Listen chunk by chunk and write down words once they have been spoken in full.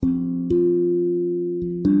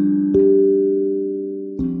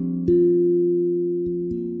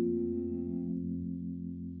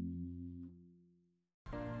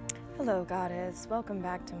goddess. Welcome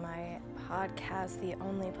back to my podcast, the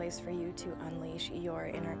only place for you to unleash your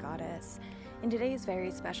inner goddess. In today's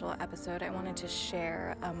very special episode, I wanted to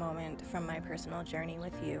share a moment from my personal journey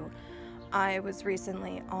with you. I was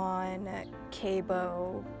recently on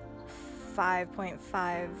KBO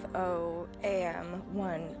 5.50 AM,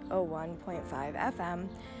 101.5 FM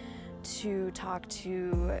to talk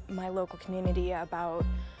to my local community about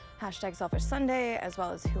 #Selfish Sunday, as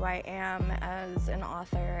well as who I am as an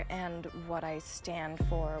author and what I stand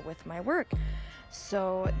for with my work.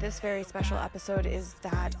 So this very special episode is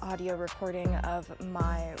that audio recording of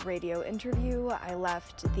my radio interview. I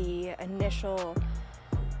left the initial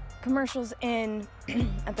commercials in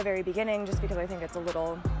at the very beginning just because I think it's a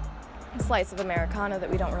little slice of Americana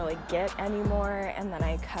that we don't really get anymore, and then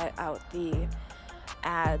I cut out the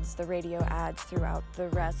ads, the radio ads, throughout the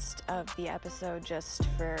rest of the episode just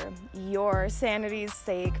for your sanity's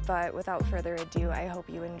sake. But without further ado, I hope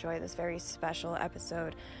you enjoy this very special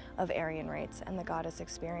episode of EirianWrites and the Goddess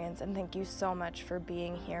Experience, and thank you so much for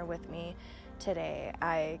being here with me today.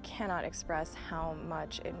 I cannot express how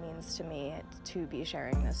much it means to me to be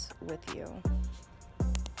sharing this with you.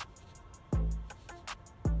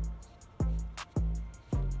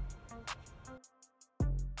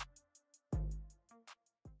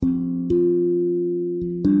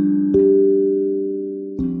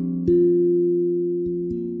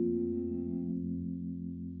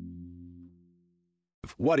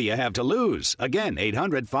 What do you have to lose? Again,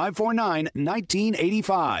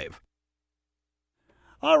 800-549-1985.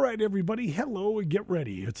 All right, everybody, hello and get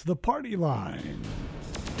ready. It's the Partyline.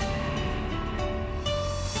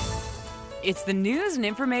 It's the news and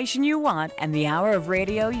information you want and the hour of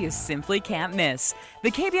radio you simply can't miss.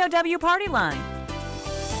 The KBOW Partyline.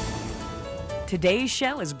 Today's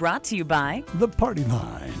show is brought to you by... The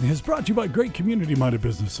Partyline is brought to you by great community-minded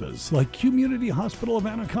businesses like Community Hospital of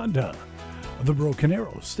Anaconda, the Broken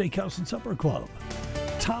Arrow Steakhouse and Supper Club,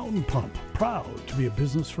 Town Pump, proud to be a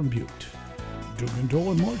business from Butte, Dugan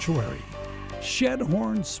Dolan Mortuary,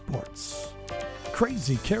 Shedhorn Sports,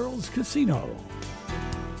 Crazy Carol's Casino,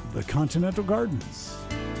 the Continental Gardens,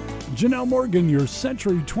 Janelle Morgan, your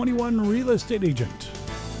Century 21 real estate agent,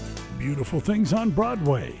 Beautiful Things on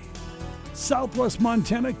Broadway, Southwest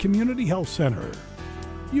Montana Community Health Center,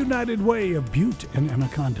 United Way of Butte and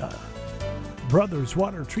Anaconda, Brothers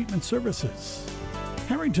Water Treatment Services,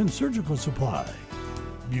 Harrington Surgical Supply,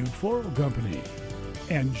 Butte Floral Company,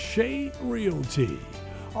 and Shea Realty,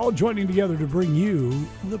 all joining together to bring you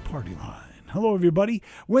the Partyline. Hello, everybody.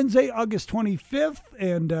 Wednesday, August 25th,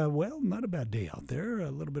 and, well, not a bad day out there.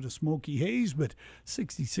 A little bit of smoky haze, but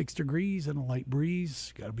 66 degrees and a light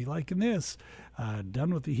breeze. Got to be liking this.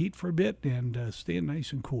 Done with the heat for a bit and staying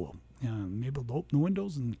nice and cool. Able to open the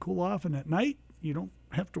windows and cool off, and at night, you don't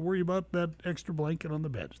have to worry about that extra blanket on the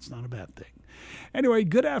bed. It's not a bad thing. Anyway,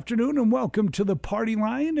 good afternoon and welcome to the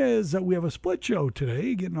Partyline, as we have a split show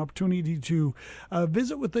today. Get an opportunity to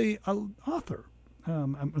visit with a author.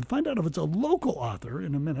 I'm going to find out if it's a local author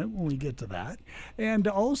in a minute when we get to that. And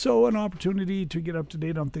also an opportunity to get up to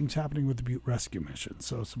date on things happening with the Butte Rescue Mission.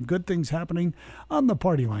 So some good things happening on the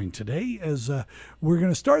Partyline today, as we're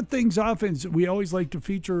going to start things off. As we always like to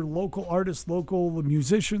feature local artists, local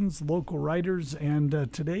musicians, local writers.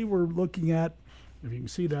 And today we're looking at, if you can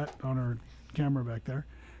see that on our camera back there,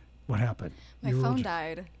 what happened? My phone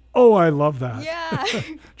died. Oh, I love that. Yeah. Did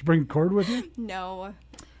you bring a cord with you?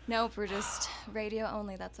 Nope, we're just radio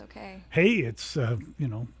only. That's okay. Hey, it's, a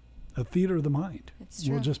theater of the mind. It's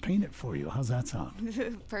true. We'll just paint it for you. How's that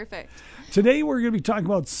sound? Perfect. Today we're going to be talking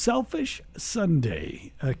about Selfish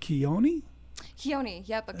Sunday. Keone? Keone,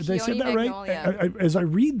 yep, a Did I say Keone that Magnolia. right? As I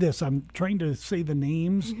read this, I'm trying to say the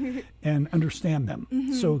names and understand them.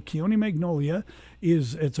 Mm-hmm. So Keone Magnolia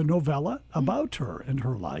it's a novella about her and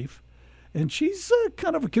her life. And she's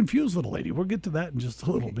kind of a confused little lady. We'll get to that in just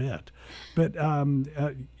a little bit. But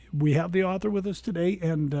we have the author with us today,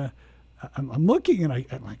 and I'm looking, and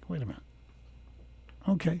I'm like, wait a minute.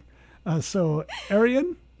 Okay. So,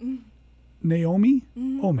 Eirian Naomi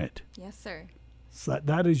Omit. Yes, sir. So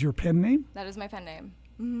that is your pen name? That is my pen name.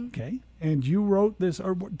 Mm-hmm. Okay. And you wrote this,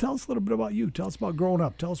 or tell us a little bit about you. Tell us about growing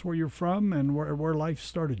up. Tell us where you're from and where life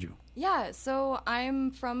started you. Yeah, so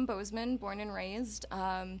I'm from Bozeman, born and raised.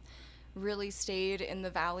 Really stayed in the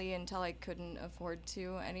valley until I couldn't afford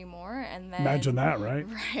to anymore, and then imagine that, right?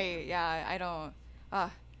 Right, yeah. I don't.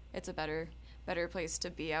 It's a better place to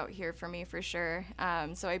be out here for me for sure.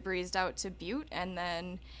 So I breezed out to Butte, and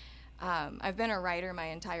then I've been a writer my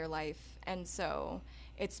entire life, and so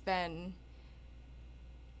it's been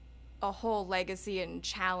a whole legacy and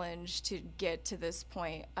challenge to get to this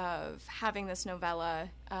point of having this novella.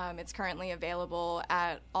 It's currently available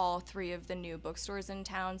at all 3 of the new bookstores in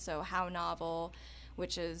town. So How Novel,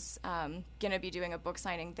 which is going to be doing a book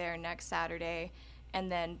signing there next Saturday,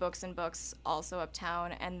 and then Books and Books also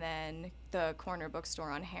uptown, and then the corner bookstore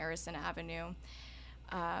on Harrison Avenue.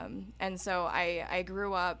 And so I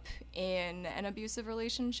grew up in an abusive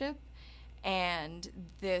relationship, and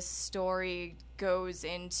this story goes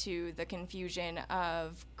into the confusion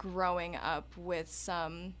of growing up with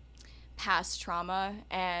some past trauma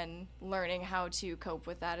and learning how to cope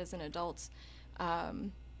with that as an adult,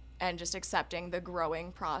 and just accepting the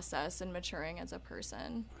growing process and maturing as a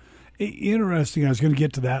person. Interesting. I was going to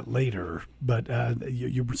get to that later, but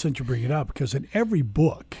since you bring it up, because in every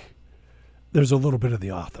book, there's a little bit of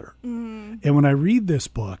the author. Mm-hmm. And when I read this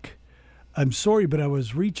book, I'm sorry, but I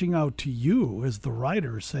was reaching out to you as the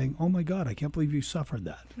writer saying, oh, my God, I can't believe you suffered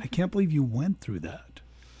that. I can't believe you went through that.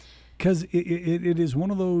 Because it is one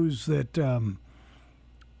of those that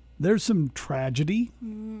there's some tragedy,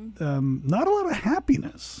 not a lot of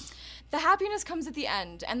happiness. The happiness comes at the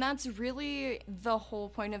end, and that's really the whole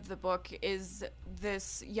point of the book. Is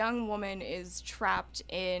this young woman is trapped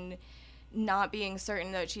in not being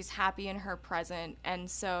certain that she's happy in her present, and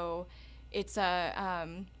so it's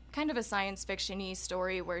a kind of a science fiction-y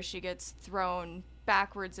story where she gets thrown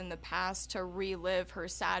backwards in the past to relive her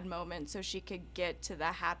sad moment so she could get to the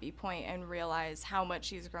happy point and realize how much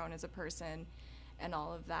she's grown as a person and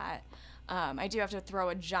all of that. I do have to throw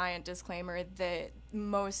a giant disclaimer that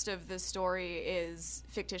most of the story is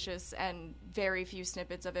fictitious and very few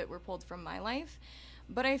snippets of it were pulled from my life.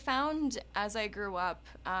 But I found as I grew up,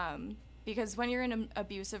 because when you're in an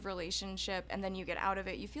abusive relationship and then you get out of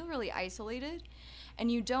it, you feel really isolated, and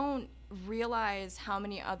you don't realize how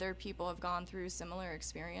many other people have gone through similar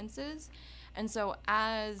experiences. And so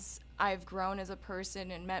as I've grown as a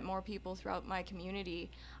person and met more people throughout my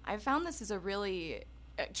community, I've found this is a really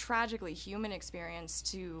tragically human experience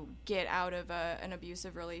to get out of an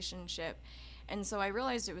abusive relationship. And so I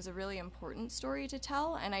realized it was a really important story to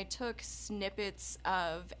tell, and I took snippets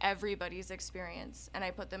of everybody's experience and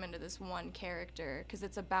I put them into this one character because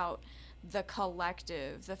it's about the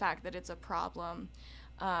collective, the fact that it's a problem,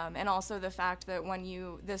 and also the fact that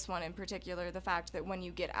this one in particular, the fact that when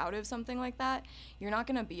you get out of something like that, you're not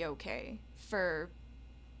going to be okay for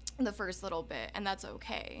the first little bit, and that's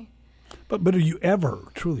okay. But are you ever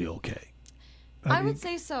truly okay? I would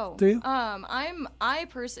say so. Do you?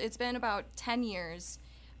 It's been about 10 years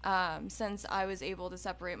since I was able to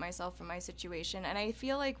separate myself from my situation, and I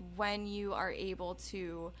feel like when you are able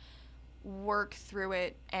to work through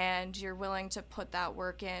it and you're willing to put that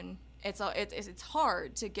work in, it's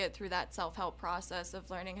hard to get through that self-help process of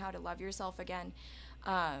learning how to love yourself again.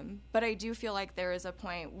 But I do feel like there is a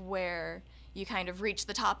point where you kind of reach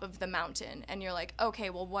the top of the mountain and you're like, okay,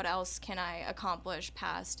 well, what else can I accomplish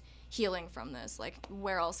past healing from this? Like,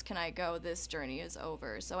 where else can I go? This journey is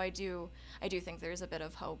over. So I do think there's a bit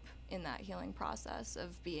of hope in that healing process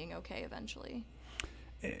of being okay eventually.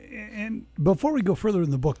 And before we go further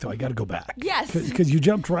in the book, though, I got to go back. Yes. Because you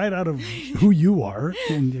jumped right out of who you are.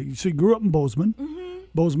 And so you grew up in Bozeman. Mm-hmm.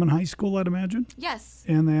 Bozeman High School, I'd imagine? Yes.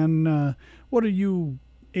 And then what are you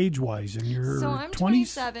age-wise in your 20s? So I'm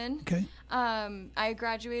 27. Okay. I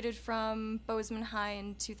graduated from Bozeman High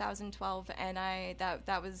in 2012, and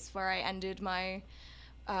that was where I ended my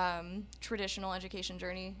traditional education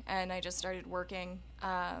journey, and I just started working.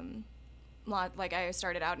 I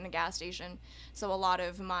started out in a gas station, so a lot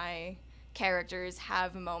of my characters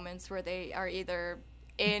have moments where they are either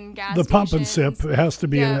in gas stations. The pump and sip has to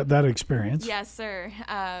be that experience. Yes, sir.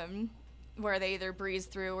 Where they either breeze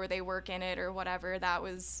through or they work in it or whatever. That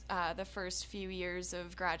was the first few years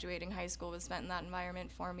of graduating high school was spent in that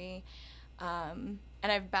environment for me. And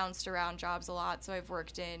I've bounced around jobs a lot, so I've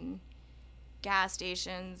worked in gas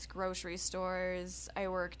stations, grocery stores. I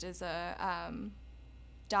worked as a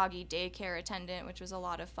doggy daycare attendant, which was a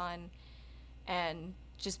lot of fun, and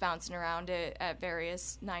just bouncing around it at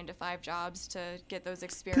various 9-to-5 jobs to get those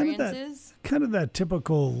experiences. Kind of that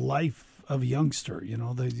typical life of a youngster, you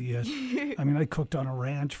know. I mean, I cooked on a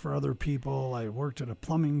ranch for other people. I worked at a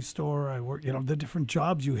plumbing store. I worked, the different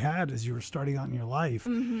jobs you had as you were starting out in your life.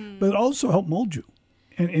 Mm-hmm. But it also helped mold you.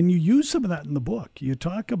 And you use some of that in the book. You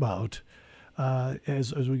talk about,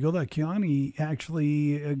 as we go that Kiani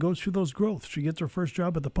actually goes through those growths. She gets her first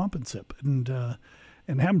job at the Pump and Sip and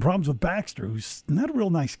having problems with Baxter, who's not a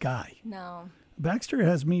real nice guy. No. Baxter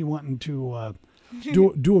has me wanting to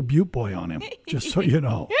do a Butte Boy on him, just so you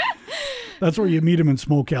know. That's where you meet him in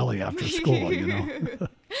Smoke Alley after school,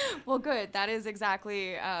 Well, good. That is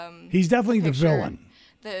exactly he's definitely the villain.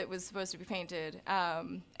 that was supposed to be painted.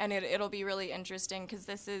 And it'll be really interesting because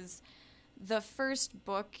this is the first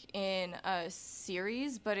book in a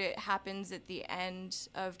series, but it happens at the end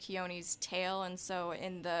of Keone's tale. And so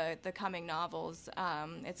in the coming novels,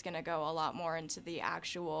 it's going to go a lot more into the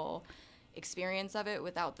actual experience of it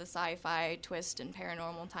without the sci-fi twist and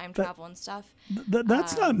paranormal time travel and stuff.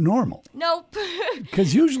 That's not normal. Nope.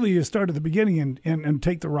 Because usually you start at the beginning and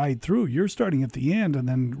take the ride through. You're starting at the end and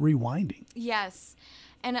then rewinding. Yes.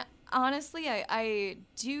 And honestly, I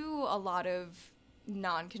do a lot of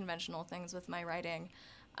non-conventional things with my writing.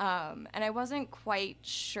 And I wasn't quite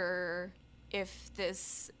sure if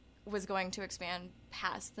this was going to expand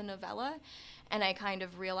past the novella. And I kind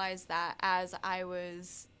of realized that as I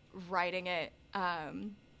was writing it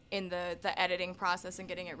in the editing process and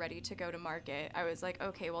getting it ready to go to market, I was like,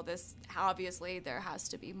 okay, well, this obviously there has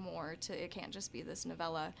to be more to it. Can't just be this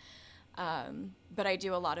novella. But I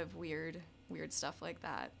do a lot of weird stuff like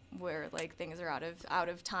that, where like things are out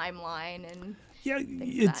of timeline and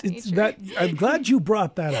it's that. I'm glad you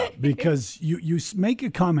brought that up because you make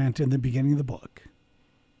a comment in the beginning of the book,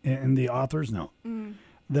 in the author's note,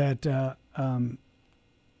 that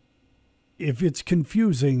if it's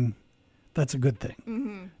confusing, that's a good thing.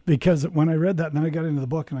 Mm-hmm. Because when I read that, and then I got into the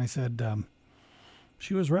book and I said,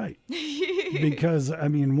 she was right. Because, I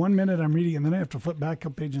mean, 1 minute I'm reading and then I have to flip back a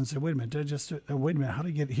page and say, wait a minute, how did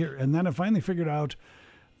I get here? And then I finally figured out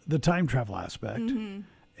the time travel aspect. Mm-hmm.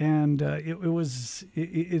 And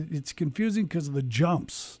it's confusing because of the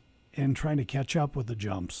jumps and trying to catch up with the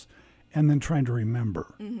jumps and then trying to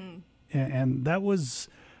remember. Mm-hmm. And that was...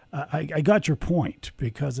 I got your point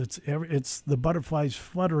because it's the butterflies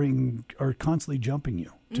fluttering are constantly jumping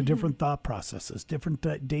you to different thought processes, different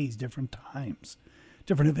days, different times,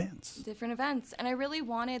 different events. And I really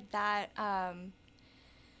wanted that. I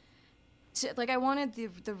wanted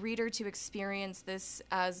the reader to experience this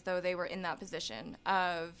as though they were in that position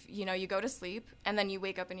of, you go to sleep and then you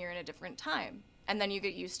wake up and you're in a different time. And then you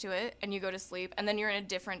get used to it and you go to sleep and then you're in a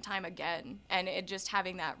different time again. And it just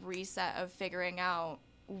having that reset of figuring out,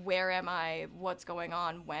 where am I? What's going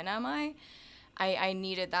on? When am I? I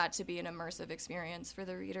needed that to be an immersive experience for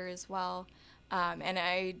the reader as well.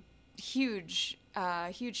 And huge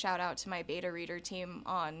shout out to my beta reader team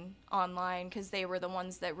online because they were the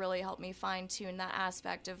ones that really helped me fine tune that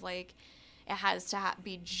aspect of like it has to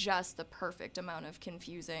be just the perfect amount of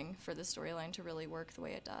confusing for the storyline to really work the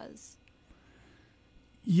way it does.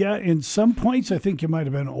 Yeah, in some points, I think you might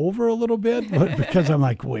have been over a little bit because I'm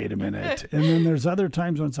like, wait a minute. And then there's other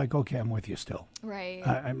times when it's like, okay, I'm with you still. Right.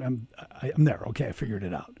 I'm there. Okay, I figured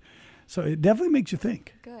it out. So it definitely makes you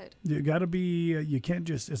think. Good. You got to be, you can't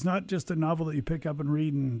just, it's not just a novel that you pick up and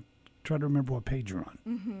read and try to remember what page you're on.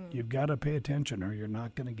 Mm-hmm. You've got to pay attention or you're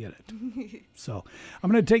not going to get it. So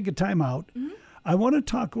I'm going to take a time out. Mm-hmm. I want to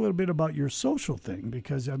talk a little bit about your social thing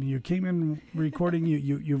because, I mean, you came in recording,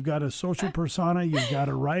 you've got a social persona, you've got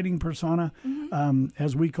a writing persona,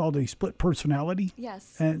 as we called a split personality.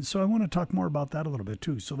 Yes. And so I want to talk more about that a little bit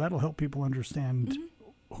too. So that'll help people understand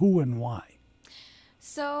who and why.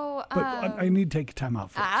 So, but I need to take a time out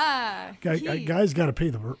first. Guys got to pay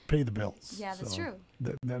the bills. Yeah, that's true.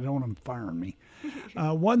 They don't want them firing me.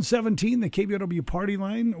 117, the KBOW Party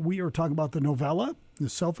Line. We are talking about the novella, The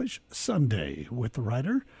Selfish Sunday, with the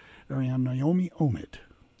writer, Naomi Omid.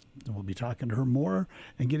 And we'll be talking to her more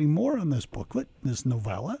and getting more on this booklet, this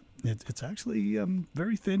novella. It's actually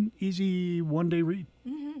very thin, easy, one-day read.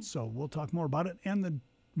 Mm-hmm. So we'll talk more about it and the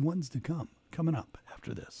ones to come, coming up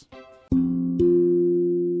after this.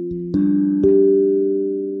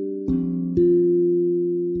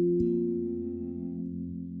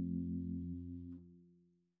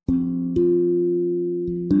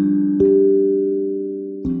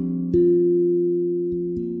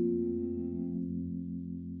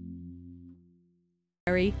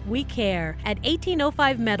 We care at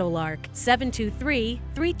 1805 Meadowlark,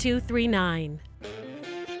 723-3239.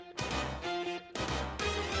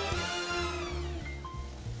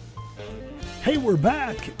 Hey, we're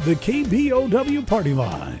back. The KBOW Party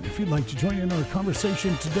Line. If you'd like to join in our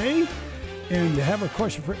conversation today and have a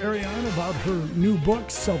question for Eirian about her new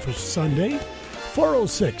book, Selfish Sunday,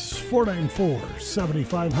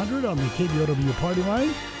 406-494-7500 on the KBOW Party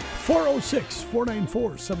Line,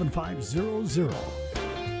 406-494-7500.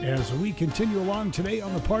 As we continue along today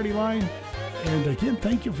on the Party Line, and again,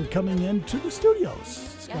 thank you for coming into the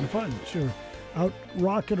studios. It's kind of fun. Sure. Out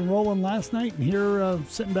rocking and rolling last night and here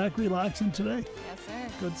sitting back relaxing today. Yes, sir.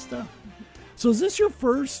 Good stuff. So is this your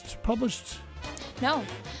first published? No.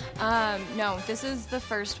 No, this is the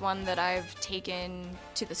first one that I've taken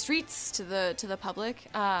to the streets, to the public.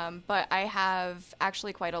 But I have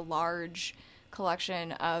actually quite a large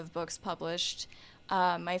collection of books published.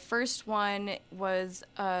 My first one was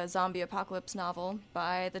a zombie apocalypse novel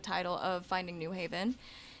by the title of Finding New Haven.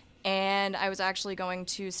 And I was actually going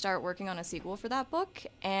to start working on a sequel for that book.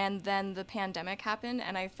 And then the pandemic happened,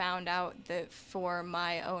 and I found out that for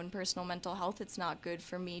my own personal mental health, it's not good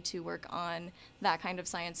for me to work on that kind of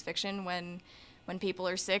science fiction when people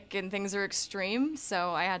are sick and things are extreme.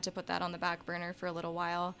 So I had to put that on the back burner for a little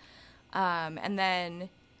while. And then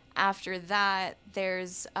after that,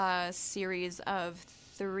 there's a series of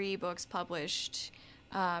 3 books published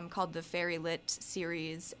called the Fairy Lit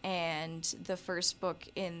series, and the first book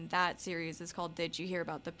in that series is called Did You Hear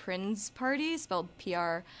About the Prinz Party, spelled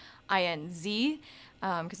Prinz,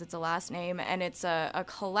 because it's a last name, and it's a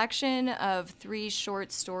collection of 3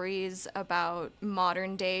 short stories about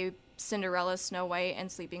modern-day Cinderella, Snow White,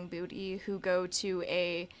 and Sleeping Beauty who go to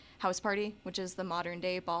a house party, which is the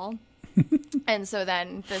modern-day ball. And so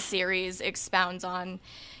then the series expounds on,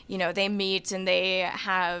 they meet and they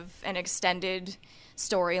have an extended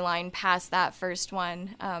storyline past that first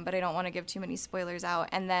one, but I don't want to give too many spoilers out.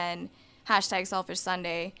 And then #Selfish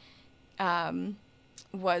Sunday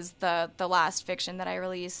was the last fiction that I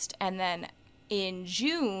released. And then in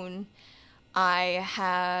June, I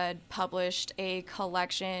had published a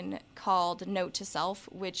collection called Note to Self,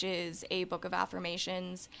 which is a book of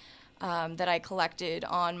affirmations that I collected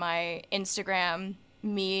on my Instagram.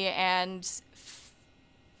 Me and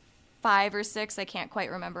 5 or 6, I can't quite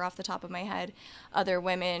remember off the top of my head, other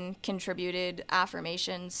women contributed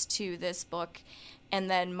affirmations to this book. And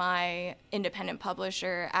then my independent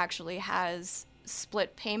publisher actually has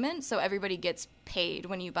split payment, so everybody gets paid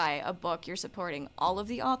when you buy a book. You're supporting all of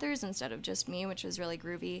the authors instead of just me, which was really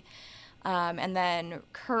groovy. And then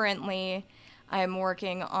currently I'm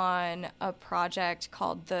working on a project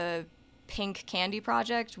called the Pink Candy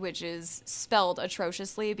Project, which is spelled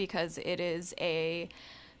atrociously because it is a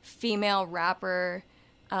female rapper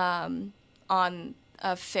on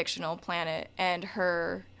a fictional planet and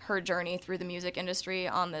her journey through the music industry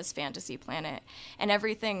on this fantasy planet. And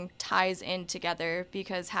everything ties in together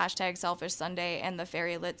because #Selfish Sunday and the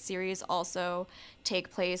Fairy Lit series also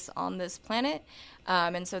take place on this planet.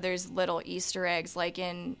 And so there's little Easter eggs, like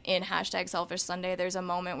in #Selfish Sunday, there's a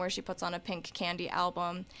moment where she puts on a Pink Candy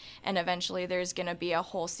album, and eventually there's going to be a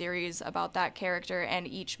whole series about that character, and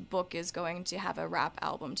each book is going to have a rap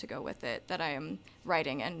album to go with it that I am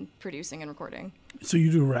writing and producing and recording. So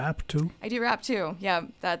you do rap too? I do rap too. Yeah,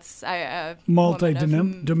 that's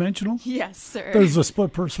multi-dimensional. Yes, sir. There's a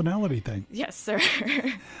split personality thing. Yes, sir.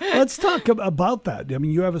 Let's talk about that. I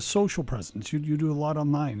mean, you have a social presence. You do a lot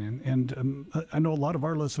online, and I know a lot of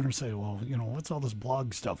our listeners say, "Well, what's all this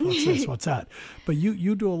blog stuff? What's this? What's that?" But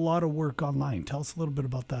you do a lot of work online. Tell us a little bit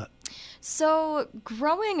about that. So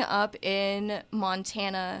growing up in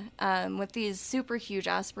Montana with these super huge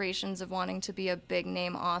aspirations of wanting to be a big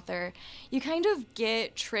name author, you kind of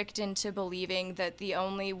get tricked into believing that the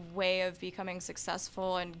only way of becoming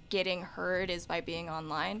successful and getting heard is by being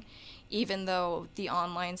online, even though the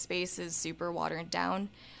online space is super watered down.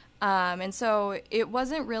 And so it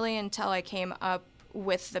wasn't really until I came up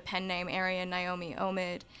with the pen name Arian Naomi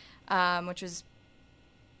Omid, which was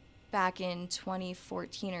back in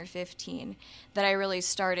 2014 or 15, that I really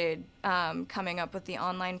started coming up with the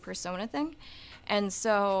online persona thing. And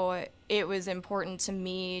so it was important to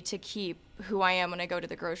me to keep who I am when I go to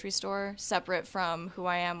the grocery store separate from who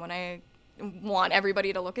I am when I want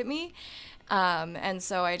everybody to look at me. And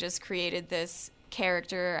so I just created this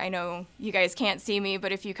character. I know you guys can't see me,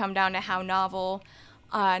 but if you come down to How Novel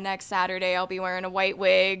next Saturday, I'll be wearing a white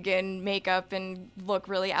wig and makeup and look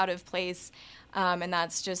really out of place. And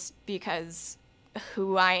that's just because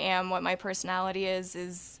who I am, what my personality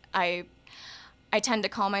is I tend to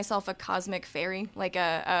call myself a cosmic fairy, like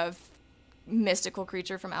a mystical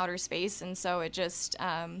creature from outer space. And so it just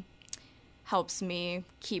helps me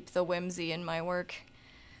keep the whimsy in my work.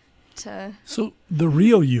 So the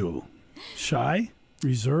real you, shy,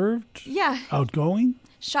 reserved, outgoing?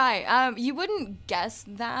 Shy. You wouldn't guess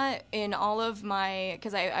that in all of my,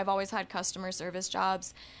 because I've always had customer service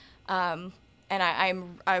jobs. And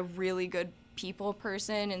I'm a really good people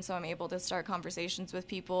person, and so I'm able to start conversations with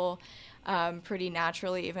people pretty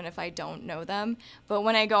naturally, even if I don't know them. But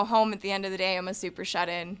when I go home at the end of the day, I'm a super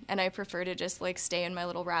shut-in, and I prefer to just stay in my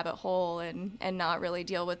little rabbit hole and not really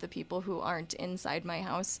deal with the people who aren't inside my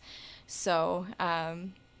house. So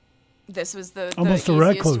this was the almost the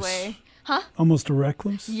a easiest recluse way. Huh? Almost a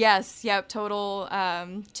recluse? Yes, yep, total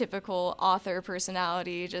typical author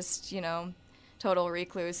personality, just, total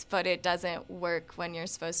recluse, but it doesn't work when you're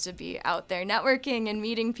supposed to be out there networking and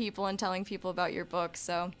meeting people and telling people about your book.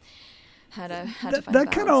 So had to find That balance.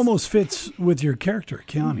 kind of almost fits with your character,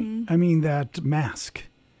 Keani. I mean, that mask.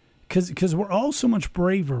 Because we're all so much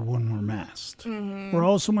braver when we're masked. We're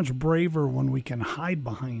all so much braver when we can hide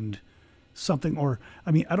behind something. Or,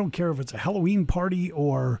 I mean, I don't care if it's a Halloween party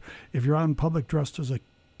or if you're out in public dressed as a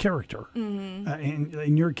character.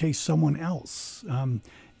 In your case, someone else.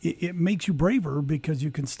 It makes you braver because you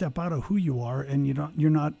can step out of who you are and you're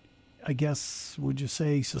not, I guess, would you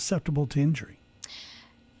say, susceptible to injury.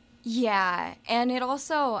 Yeah, and it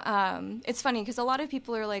also, it's funny because a lot of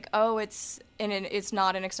people are like, oh, it's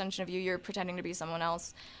not an extension of you, you're pretending to be someone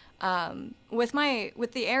else. With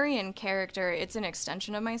the Eirian character, it's an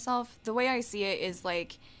extension of myself. The way I see it is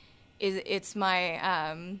it's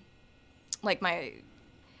my, like my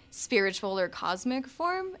spiritual or cosmic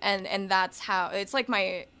form, and that's how, it's like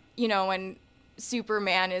my, when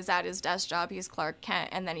Superman is at his desk job, he's Clark Kent,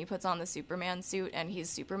 and then he puts on the Superman suit and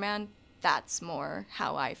he's Superman. That's more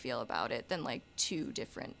how I feel about it than like two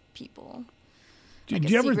different people. Like a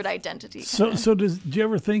secret identity. So do you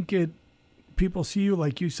ever think people see you,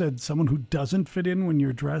 like you said, someone who doesn't fit in when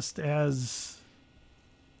you're dressed as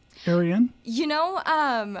Eirian?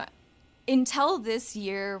 Until this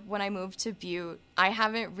year when I moved to Butte, I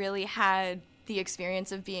haven't really had the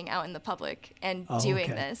experience of being out in the public and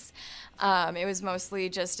doing this. It was mostly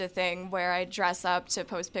just a thing where I dress up to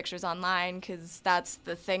post pictures online because that's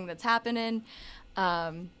the thing that's happening.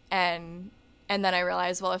 And then I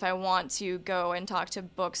realized, well, if I want to go and talk to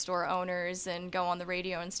bookstore owners and go on the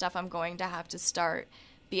radio and stuff, I'm going to have to start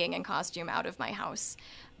being in costume out of my house.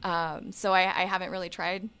 So I haven't really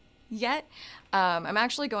tried yet. I'm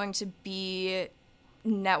actually going to be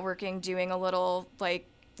networking, doing a little like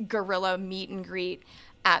guerrilla meet and greet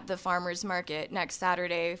at the farmers market next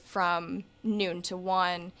Saturday from noon to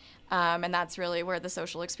 1. And that's really where the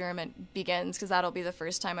social experiment begins because that'll be the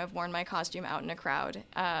first time I've worn my costume out in a crowd.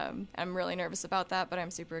 I'm really nervous about that, but I'm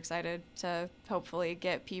super excited to hopefully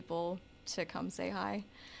get people to come say hi.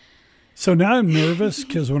 So now I'm nervous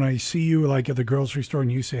because when I see you like at the grocery store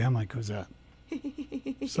and you say, I'm like, who's that?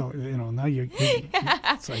 So, now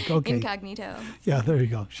it's like, okay. Incognito. Yeah, there you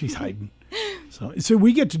go. She's hiding. So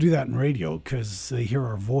we get to do that in radio because they hear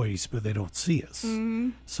our voice, but they don't see us.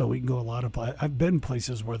 So we can go a lot of places. I've been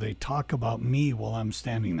places where they talk about me while I'm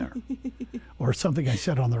standing there. Or something I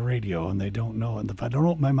said on the radio and they don't know. And if I don't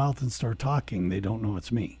open my mouth and start talking, they don't know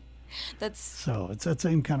it's me. So it's that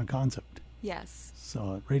same kind of concept. Yes.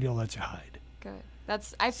 So radio lets you hide. Good.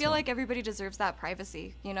 I feel like everybody deserves that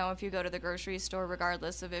privacy. If you go to the grocery store,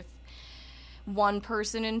 regardless of if one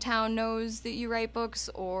person in town knows that you write books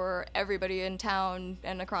or everybody in town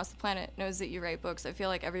and across the planet knows that you write books, I feel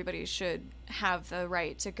like everybody should have the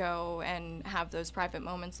right to go and have those private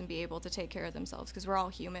moments and be able to take care of themselves because we're all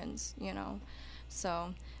humans,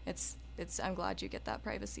 So I'm glad you get that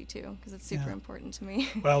privacy too because it's super important to me.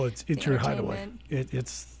 Well, it's your hideaway.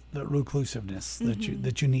 It's the reclusiveness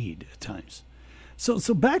that you need at times.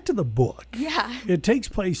 So back to the book. Yeah. It takes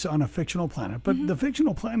place on a fictional planet, but the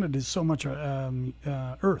fictional planet is so much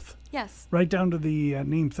Earth. Yes. Right down to the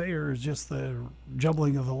name Thayer is just the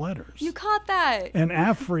jumbling of the letters. You caught that. And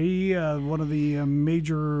Afri, one of the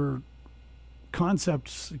major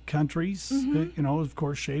concepts countries, of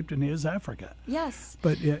course, shaped and is Africa. Yes.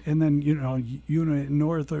 But and then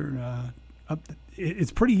north or up.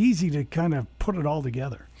 It's pretty easy to kind of put it all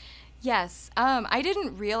together. Yes. I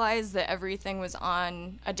didn't realize that everything was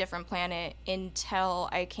on a different planet until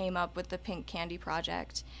I came up with the Pink Candy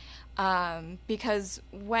Project. Because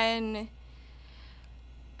when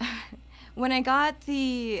I got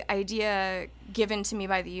the idea given to me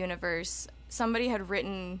by the universe, somebody had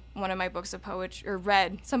written one of my books of poetry, or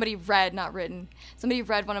somebody read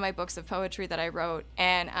one of my books of poetry that I wrote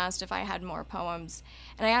and asked if I had more poems.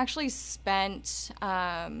 And I actually spent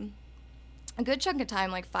a good chunk of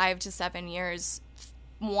time, like 5 to 7 years,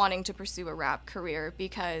 wanting to pursue a rap career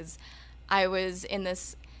because I was in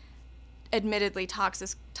this admittedly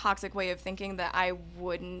toxic way of thinking that I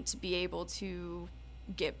wouldn't be able to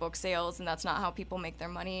get book sales, and that's not how people make their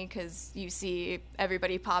money because you see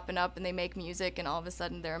everybody popping up and they make music and all of a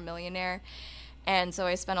sudden they're a millionaire. And so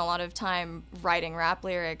I spent a lot of time writing rap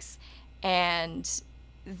lyrics, and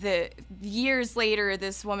the years later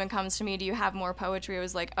this woman comes to me, do you have more poetry? I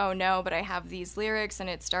was like, oh no, but I have these lyrics, and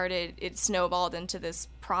it snowballed into this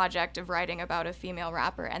project of writing about a female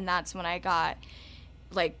rapper. And that's when I got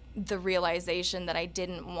like the realization that I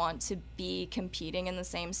didn't want to be competing in the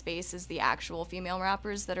same space as the actual female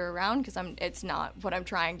rappers that are around, because it's not what I'm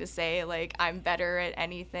trying to say, like I'm better at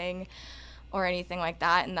anything or anything like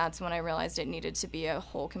that. And that's when I realized it needed to be a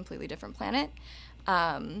whole completely different planet.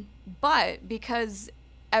 But because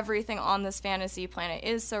everything on this fantasy planet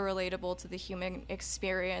is so relatable to the human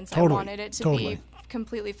experience. Totally, I wanted it to be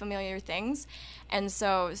completely familiar things. And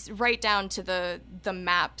so right down to the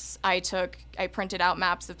maps I printed out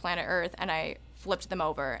maps of planet Earth, and I flipped them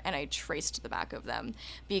over and I traced the back of them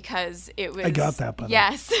because it was... I got that, by the way.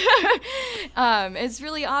 Yes. It's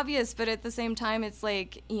really obvious, but at the same time, it's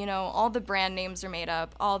like, you know, all the brand names are made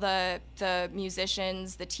up, all the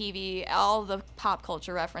musicians, the TV, all the pop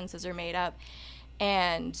culture references are made up.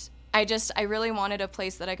 And I really wanted a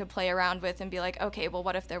place that I could play around with and be like, okay, well,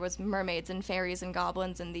 what if there was mermaids and fairies and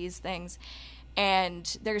goblins and these things?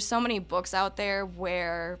 And there's so many books out there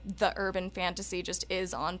where the urban fantasy just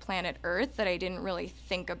is on planet Earth that I didn't really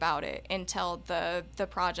think about it until the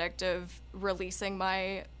project of releasing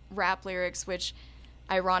my rap lyrics, which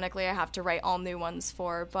ironically I have to write all new ones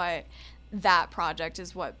for, but that project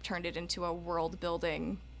is what turned it into a world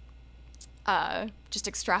building just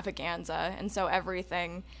extravaganza. And so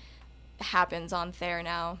everything happens on Thayer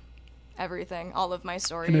now. Everything, all of my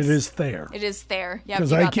stories. And it is Thayer. It is Thayer. Yeah,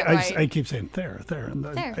 because I keep saying Thayer. And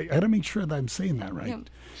Thayer. I got to make sure that I'm saying that right.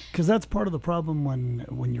 Because that's part of the problem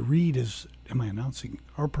when you read is, am I announcing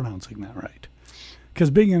or pronouncing that right?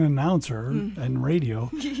 Because being an announcer and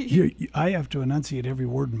radio, I have to enunciate every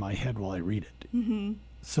word in my head while I read it. Mm-hmm.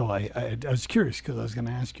 So I was curious because I was going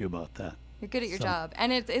to ask you about that. You're good at your job.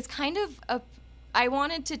 And it's kind of I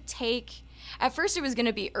wanted to take, at first it was going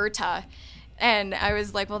to be Urta. And I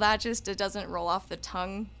was like, well, it doesn't roll off the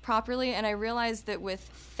tongue properly. And I realized that with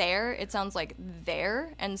Thayer, it sounds like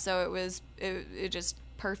there. And so it just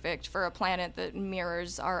perfect for a planet that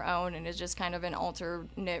mirrors our own and is just kind of an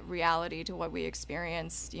alternate reality to what we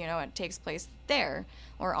experience. You know, it takes place there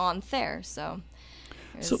or on Thayer. So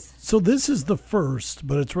this is the first,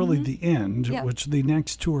 but it's really the end, which the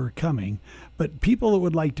next two are coming. But people that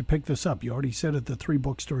would like to pick this up, you already said at the 3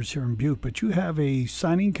 bookstores here in Butte, but you have a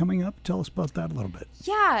signing coming up. Tell us about that a little bit.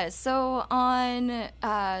 Yeah, so on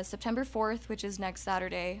September 4th, which is next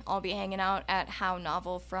Saturday, I'll be hanging out at How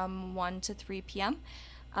Novel from 1 to 3 p.m.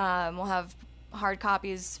 We'll have hard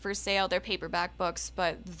copies for sale. They're paperback books,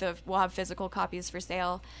 but we'll have physical copies for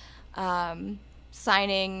sale.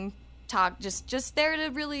 Signing, talk, just there to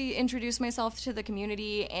really introduce myself to the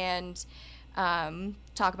community and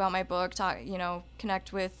talk about my book,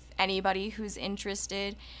 connect with anybody who's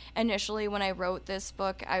interested. Initially, when I wrote this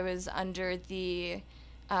book, I was under the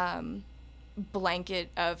blanket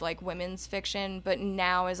of like women's fiction, but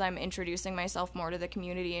now as I'm introducing myself more to the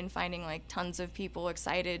community and finding like tons of people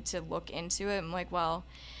excited to look into it, I'm like, well,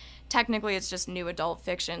 technically it's just new adult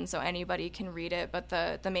fiction, so anybody can read it, but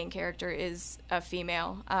the main character is a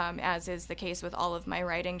female, as is the case with all of my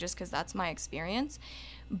writing, just because that's my experience.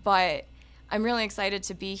 But I'm really excited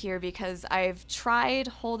to be here because I've tried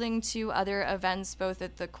holding 2 other events, both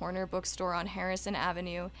at the corner bookstore on Harrison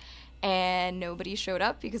Avenue, and nobody showed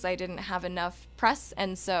up because I didn't have enough press.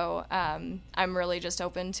 And so I'm really just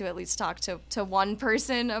open to at least talk to one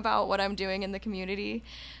person about what I'm doing in the community.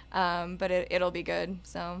 But it'll be good.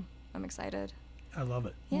 So I'm excited. I love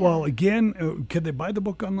it. Yeah. Well, again, could they buy the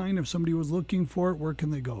book online if somebody was looking for it? Where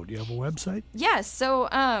can they go? Do you have a website? Yes. So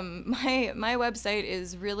my website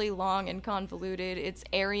is really long and convoluted. It's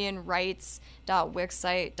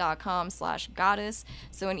EirianWrites.wixsite.com/goddess.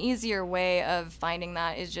 So an easier way of finding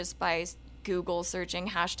that is just by Google searching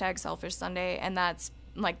 #SelfishSunday, and that's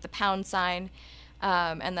like the £,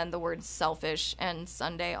 and then the word selfish and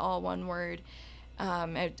Sunday, all one word.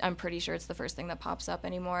 I'm pretty sure it's the first thing that pops up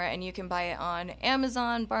anymore. And you can buy it on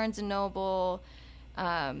Amazon, Barnes & Noble.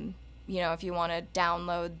 If you want to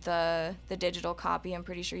download the digital copy, I'm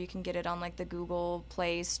pretty sure you can get it on like the Google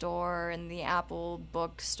Play Store and the Apple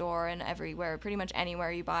Book Store and everywhere. Pretty much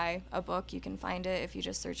anywhere you buy a book, you can find it if you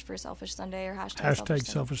just search for Selfish Sunday or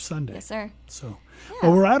Selfish Sunday. Yes, sir. So, yeah.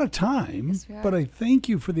 Well, we're out of time, yes, but I thank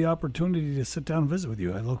you for the opportunity to sit down and visit with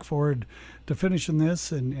you. I look forward to finishing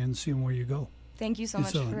this and seeing where you go. Thank you so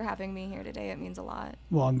much for having me here today. It means a lot.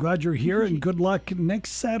 Well, I'm glad you're here, and good luck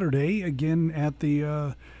next Saturday again at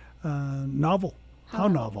the Novel, How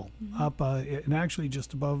Novel, up and actually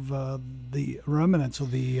just above the remnants of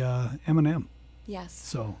the M&M. Yes.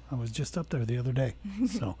 So I was just up there the other day.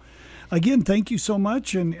 So again, thank you so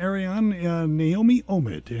much. And Naomi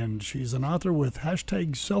Omid, and she's an author with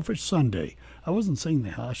 #SelfishSunday. I wasn't saying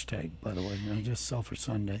the hashtag, by the way, just Selfish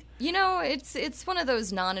Sunday. It's one of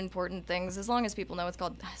those non-important things. As long as people know it's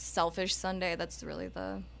called Selfish Sunday, that's really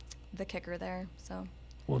the kicker there. So.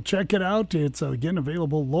 Well, check it out. It's, again,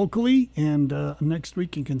 available locally, and next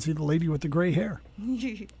week you can see the lady with the gray hair.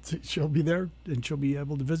 She'll be there, and she'll be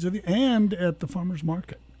able to visit you, and at the farmer's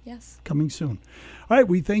market. Yes. Coming soon. All right,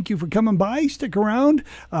 we thank you for coming by. Stick around.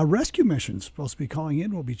 Rescue Mission's supposed to be calling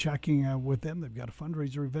in. We'll be checking with them. They've got a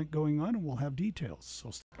fundraiser event going on, and we'll have details.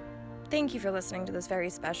 So Thank you for listening to this very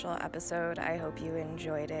special episode. I hope you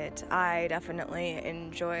enjoyed it. I definitely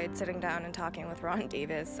enjoyed sitting down and talking with Ron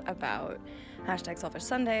Davis about #Selfish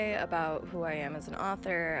Sunday, about who I am as an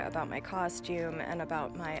author, about my costume, and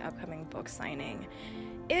about my upcoming book signing.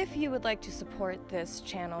 If you would like to support this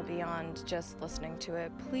channel beyond just listening to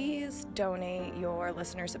it, please donate your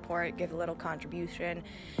listener support, give a little contribution,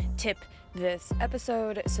 tip this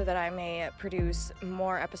episode so that I may produce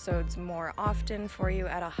more episodes more often for you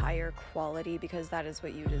at a higher quality, because that is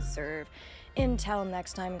what you deserve. Until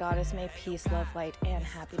next time, Goddess, may peace, love, light, and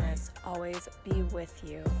happiness always be with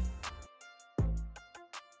you.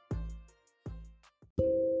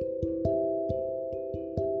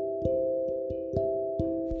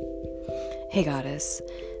 Hey Goddess,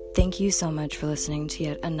 thank you so much for listening to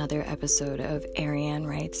yet another episode of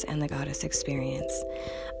EirianWrites and the Goddess Experience.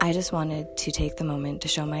 I just wanted to take the moment to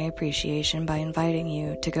show my appreciation by inviting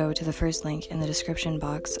you to go to the first link in the description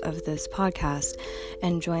box of this podcast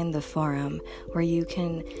and join the forum, where you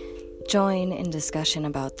can join in discussion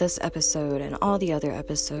about this episode and all the other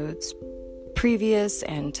episodes previous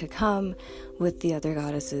and to come with the other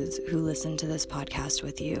goddesses who listen to this podcast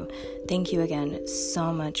with you. Thank you again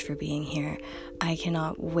so much for being here. I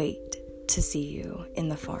cannot wait to see you in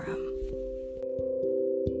the forum.